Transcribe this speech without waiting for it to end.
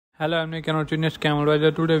Hello, I'm Nick, your scam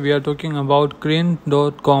advisor. Today we are talking about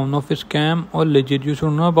Crigne.com. No scam or legit. You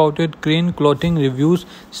should know about it. Crigne clothing reviews.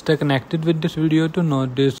 Stay connected with this video to know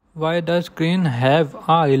this. Why does Crigne have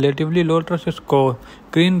a relatively low trust score?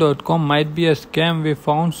 Crigne.com might be a scam. We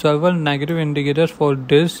found several negative indicators for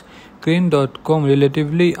this. Crigne.com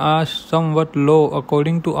relatively are somewhat low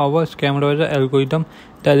according to our scam advisor algorithm.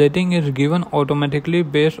 The rating is given automatically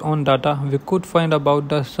based on data we could find about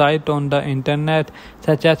the site on the internet,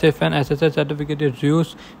 such as if an SSL certificate is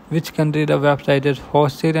used, which country the website is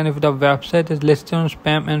hosted, and if the website is listed on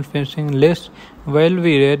spam and phishing lists. While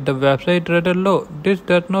we rate the website rather low, this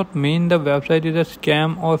does not mean the website is a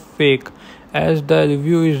scam or fake. As the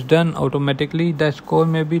review is done automatically, the score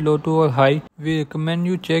may be low to or high. We recommend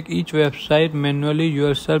you check each website manually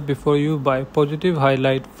yourself before you buy. Positive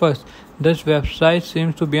highlight. First, this website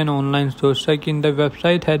seems to be an online store. Second, the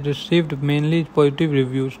website has received mainly positive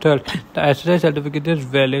reviews. Third, the SSL certificate is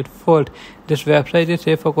valid. Fourth, this website is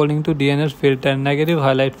safe according to DNS filter. Negative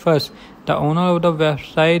highlight. First, the owner of the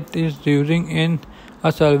website is using in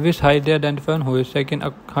a service high they identify who is. Second,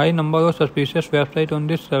 a high number of suspicious websites on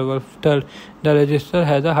this server. Third, the register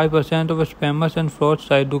has a high percent of spammers and fraud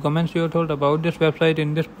sites. Do comments your thought about this website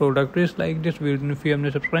in this product. Please like this video. If you have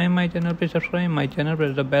not subscribed my channel, please subscribe my channel.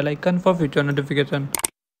 Press the bell icon for future notification.